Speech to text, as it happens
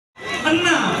6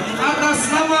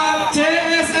 atas nama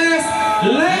CSS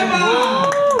Lema.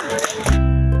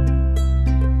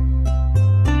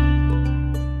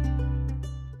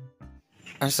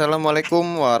 Assalamualaikum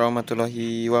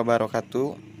warahmatullahi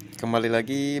wabarakatuh. Kembali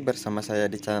lagi bersama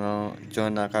saya di channel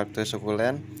Zona Kaktus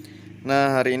Sukulen.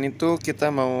 Nah, hari ini tuh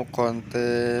kita mau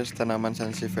kontes tanaman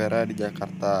Sansevieria di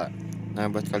Jakarta.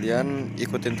 Nah, buat kalian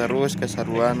ikutin terus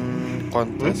keseruan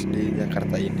kontes di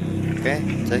Jakarta ini. Oke,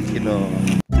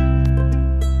 cekidot.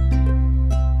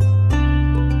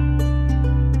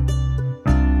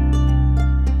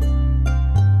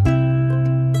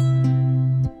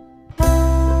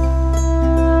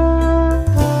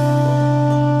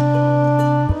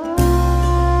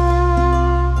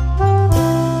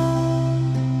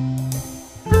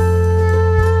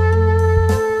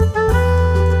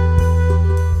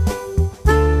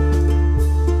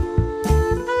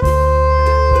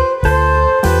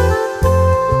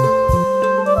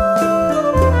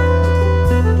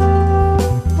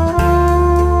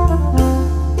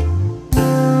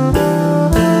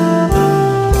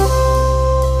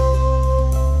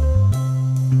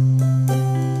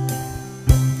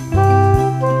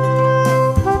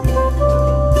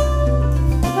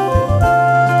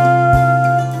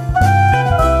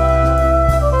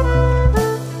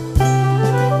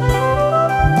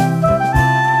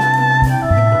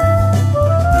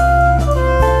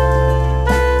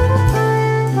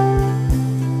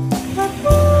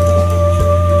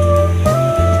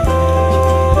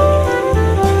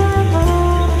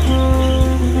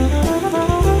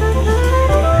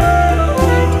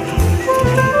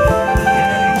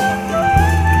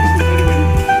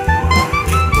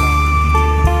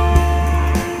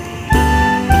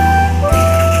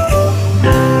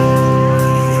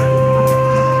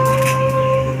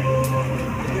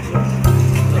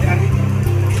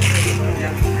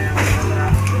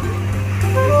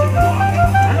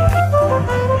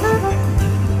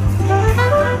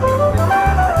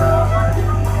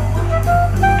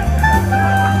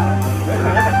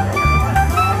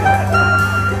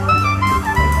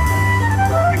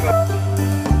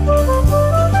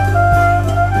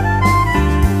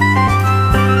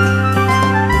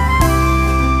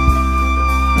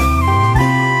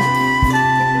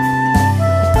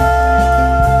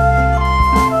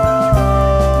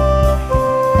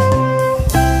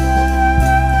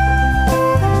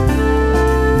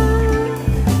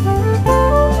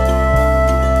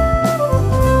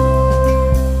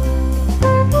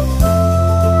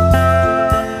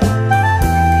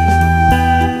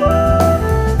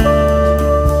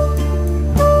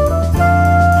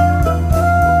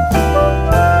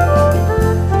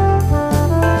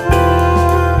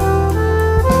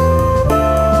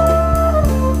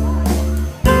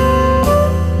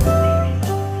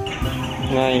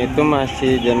 Nah, itu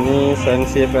masih jenis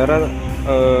Sansevieria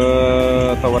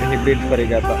tower hybrid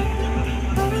variegata.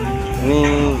 Ini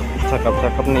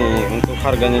cakep-cakep nih. Untuk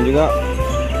harganya juga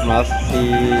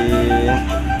masih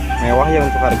mewah ya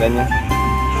untuk harganya.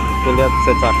 Kita lihat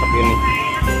secakep ini.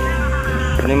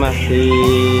 Ini masih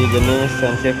jenis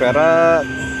Sansevieria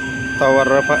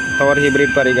tower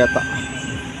hybrid variegata.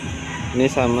 Ini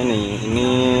sama nih. Ini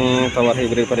tower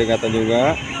hybrid variegata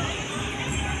juga.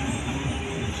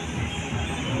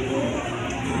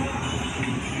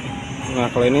 Nah,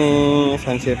 kalau ini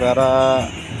Sansevieria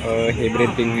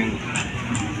hybrid pingin.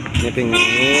 Ini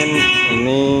pingin,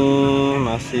 ini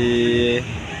masih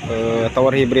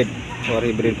tower hybrid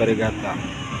variegata.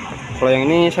 Kalau yang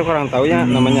ini saya kurang tahu ya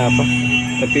namanya apa,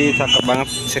 tapi cakep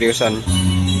banget seriusan.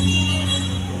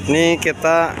 Ini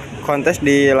kita kontes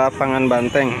di Lapangan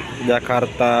Banteng,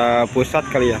 Jakarta Pusat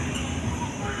kali ya.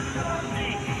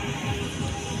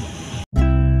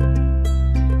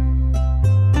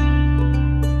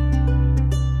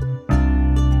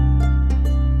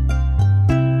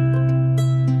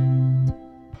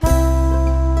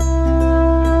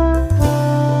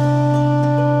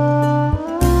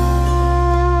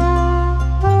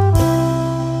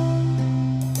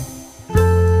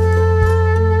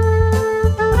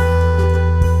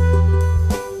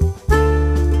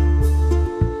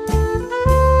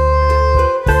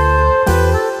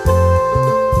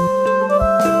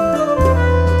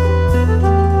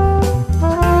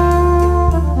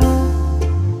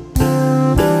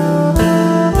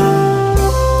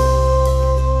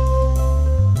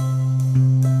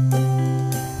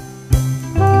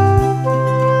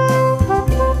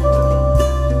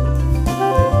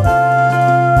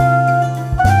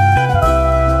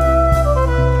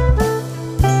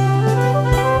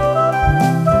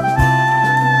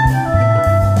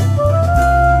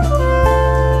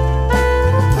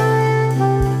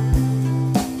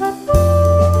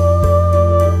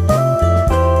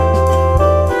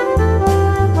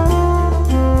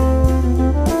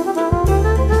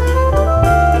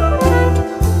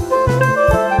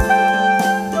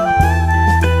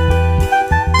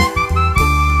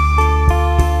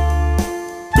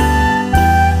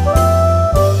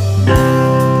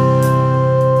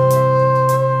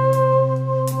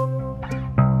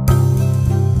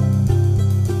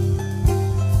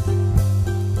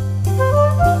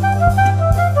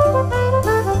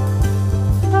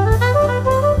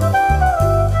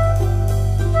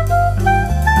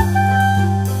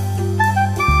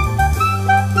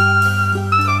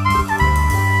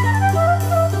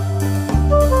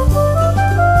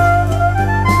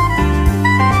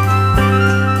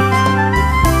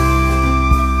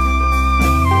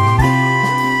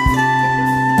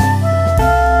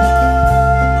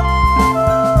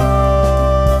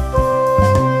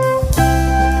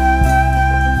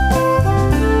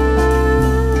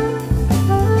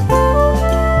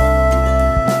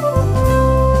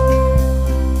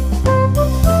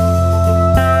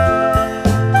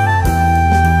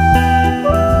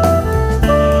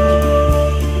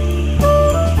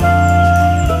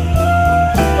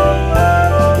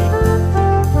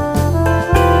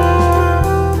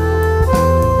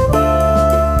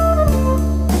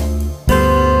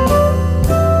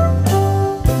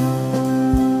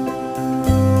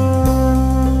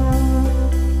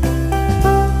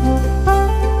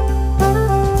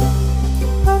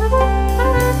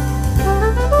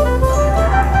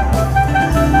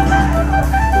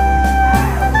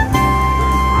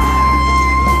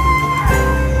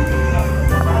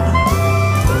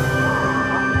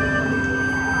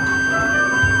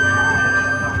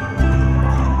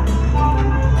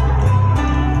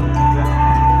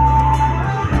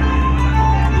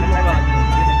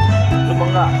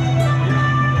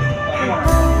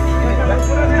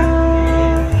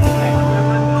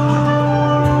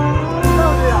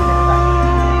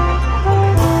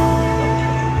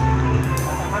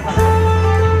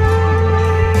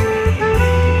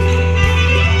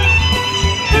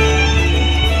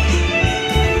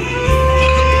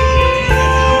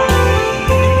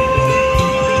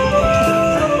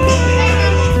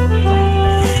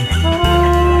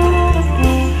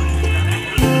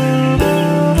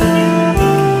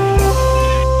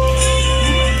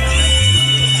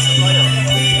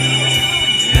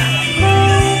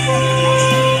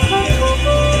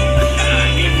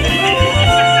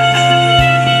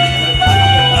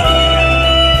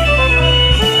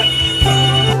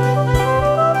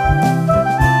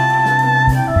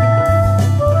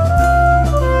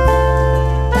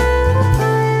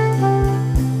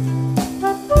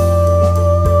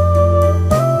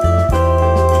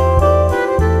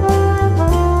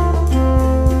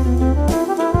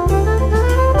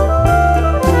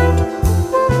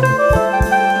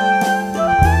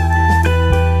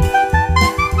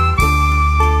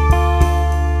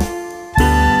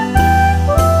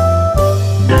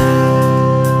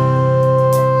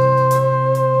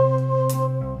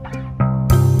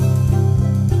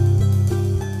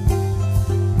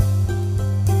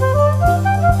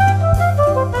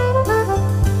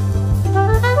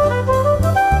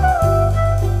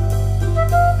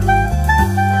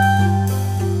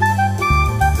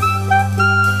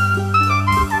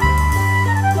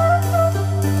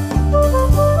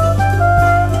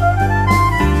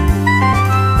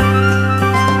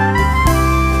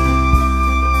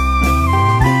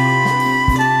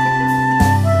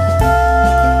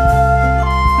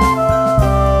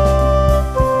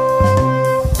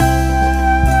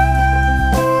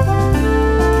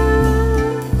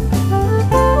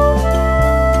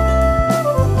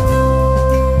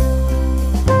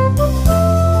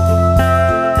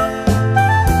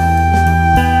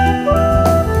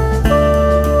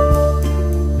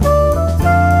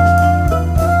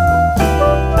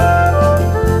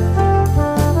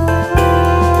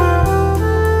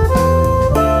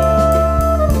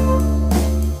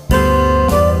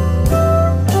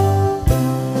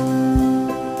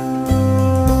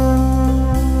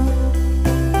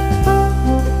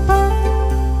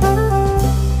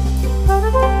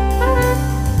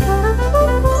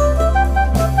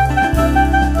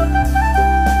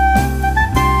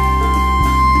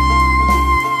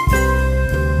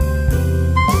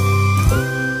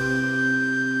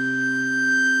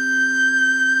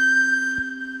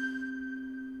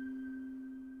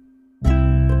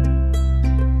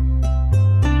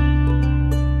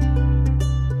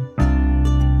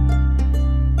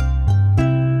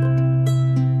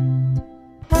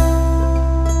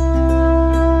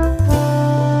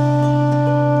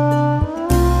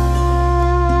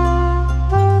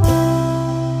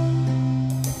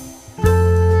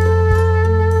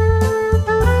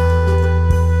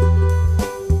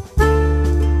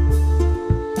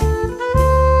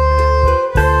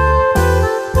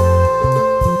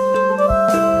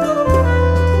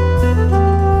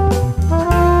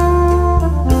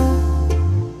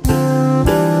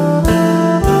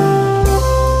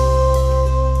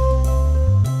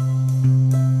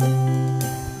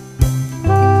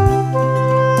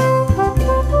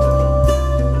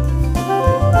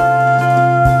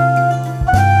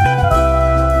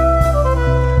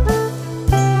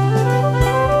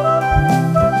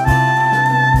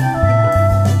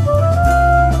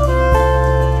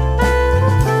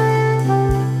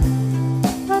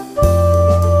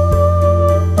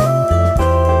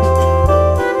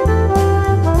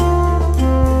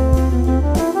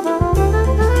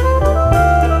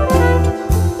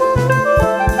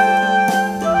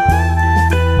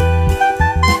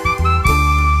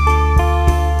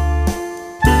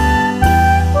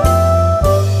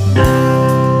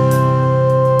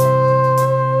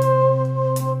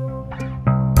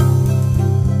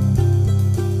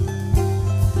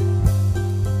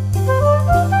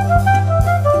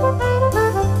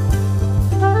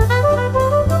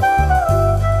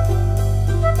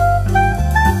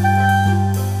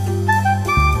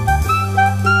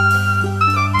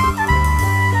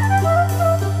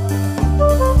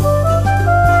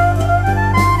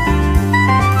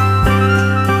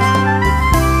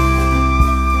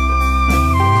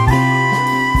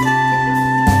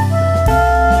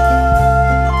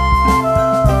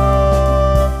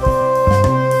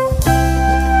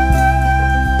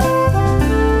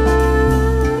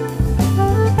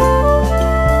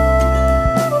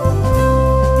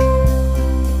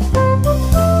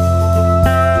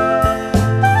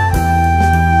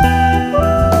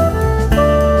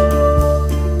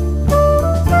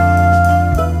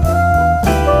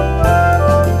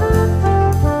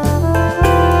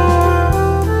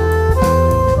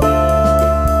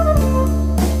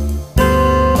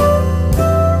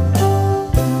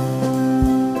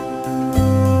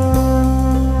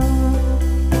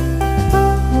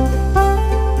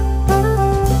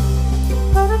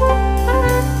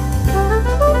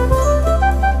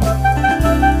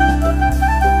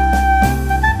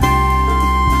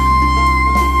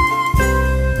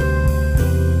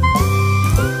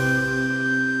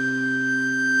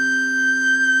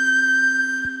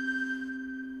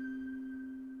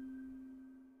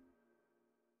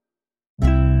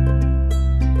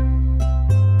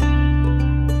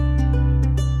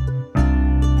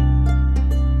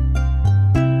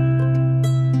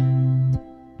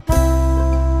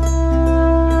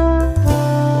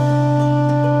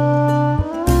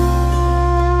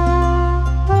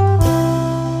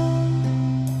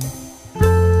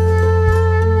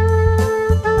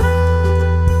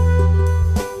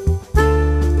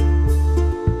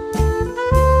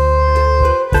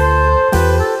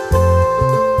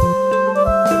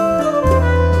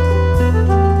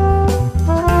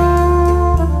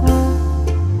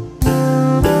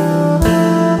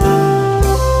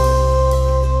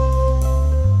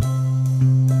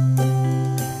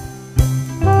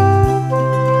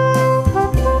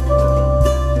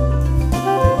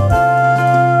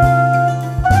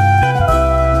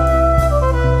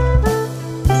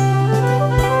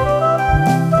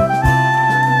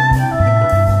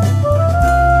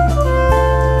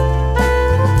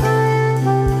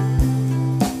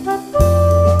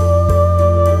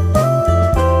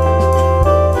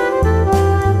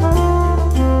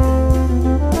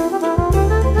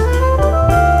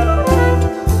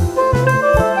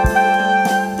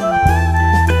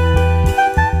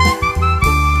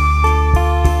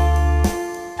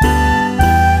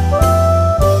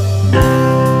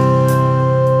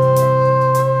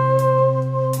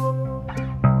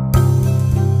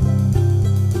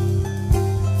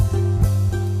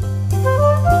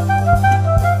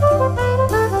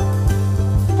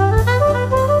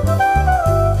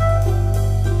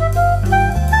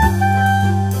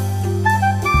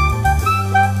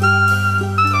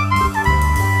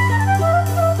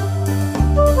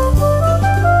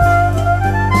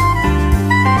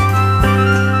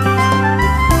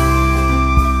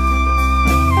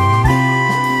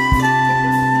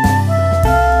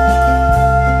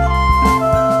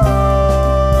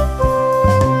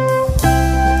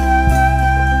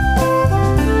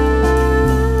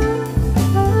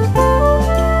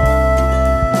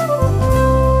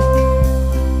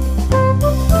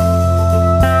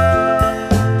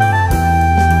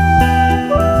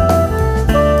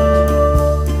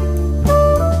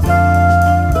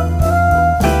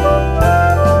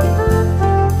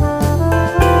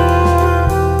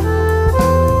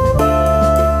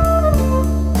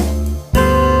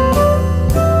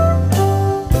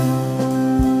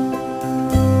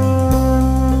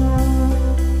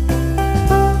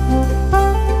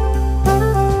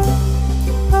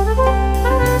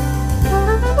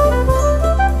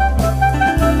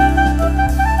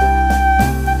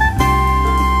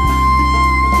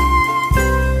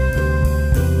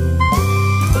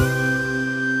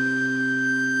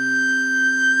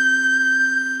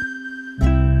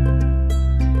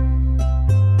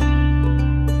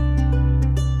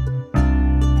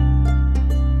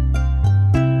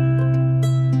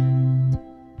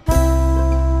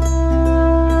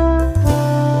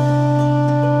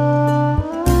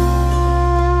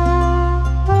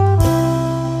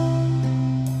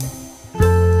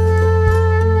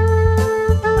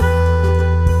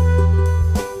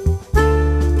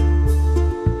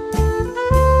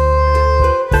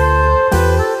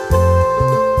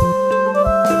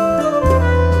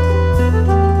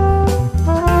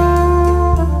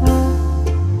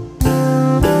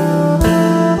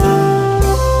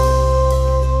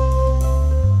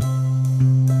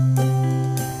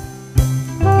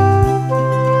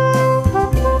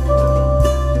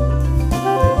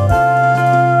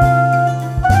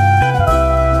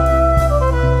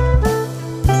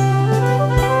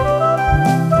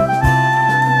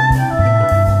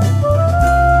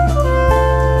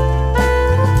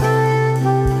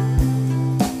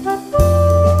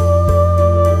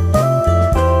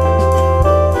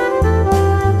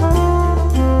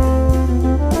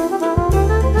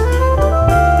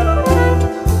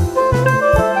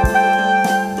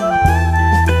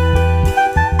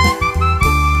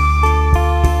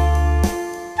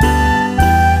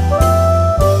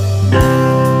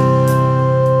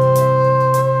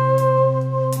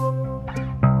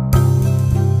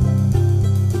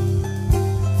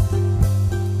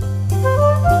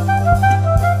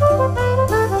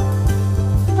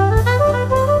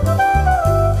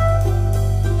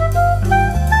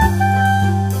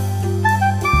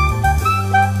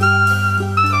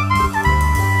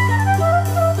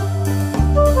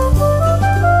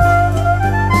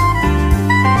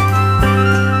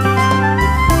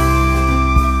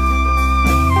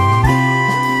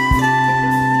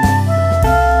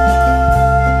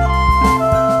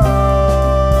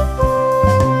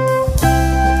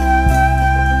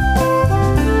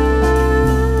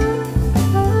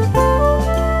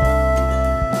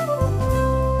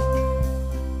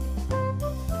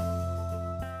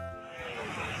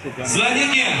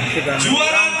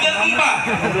 Juara keempat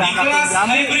di kelas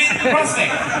hybrid prospek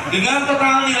dengan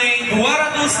total nilai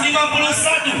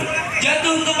 251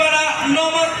 jatuh kepada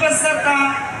nomor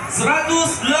peserta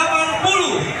 180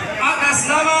 atas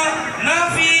nama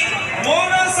Nafi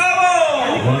Wonosobo.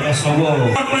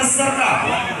 Peserta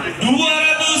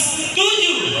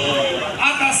 207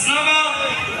 atas nama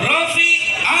Rafi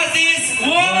Aziz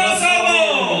Wonosobo.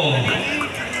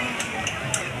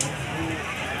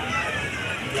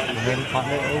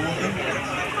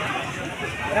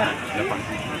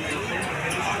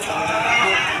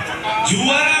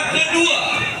 Juara kedua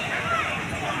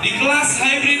di kelas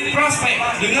hybrid prospek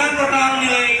dengan total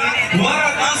nilai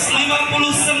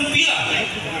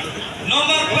 259,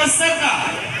 nomor peserta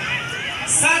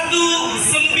 192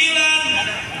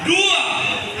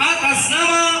 atas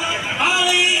nama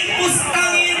Ali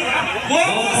Mustangin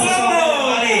Wonosobo.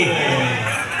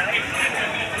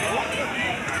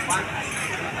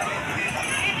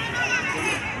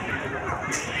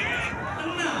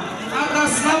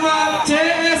 Atas nama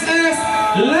CSS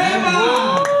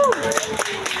Lembang.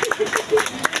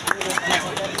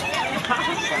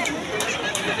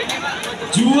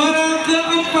 Juara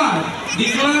keempat di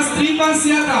kelas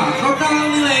trifasciata,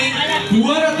 total nilai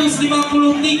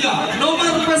 253,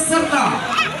 nomor peserta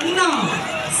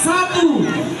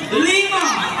 615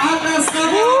 atas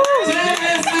nama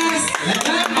CSS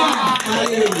Lembang.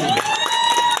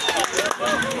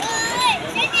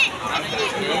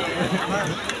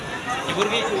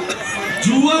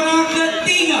 Juara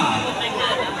ketiga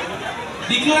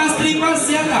di kelas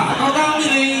trifasciata, total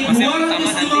nilai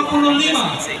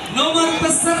 255, nomor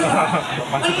peserta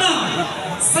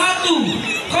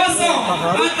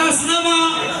 610 atas nama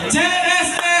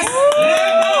CSS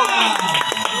Lembang.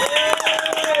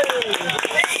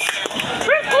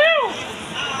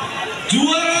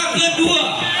 Juara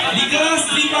kedua di kelas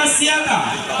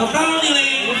trifasciata, total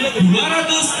nilai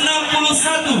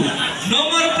 261,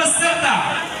 nomor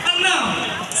peserta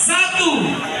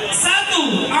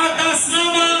 611 atas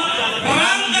nama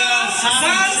Rangga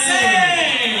Sanse.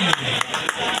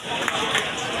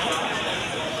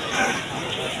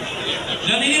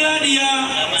 Dan inilah dia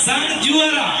sang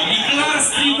juara di kelas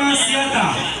trifasciata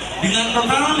dengan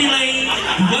total nilai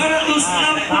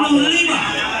 265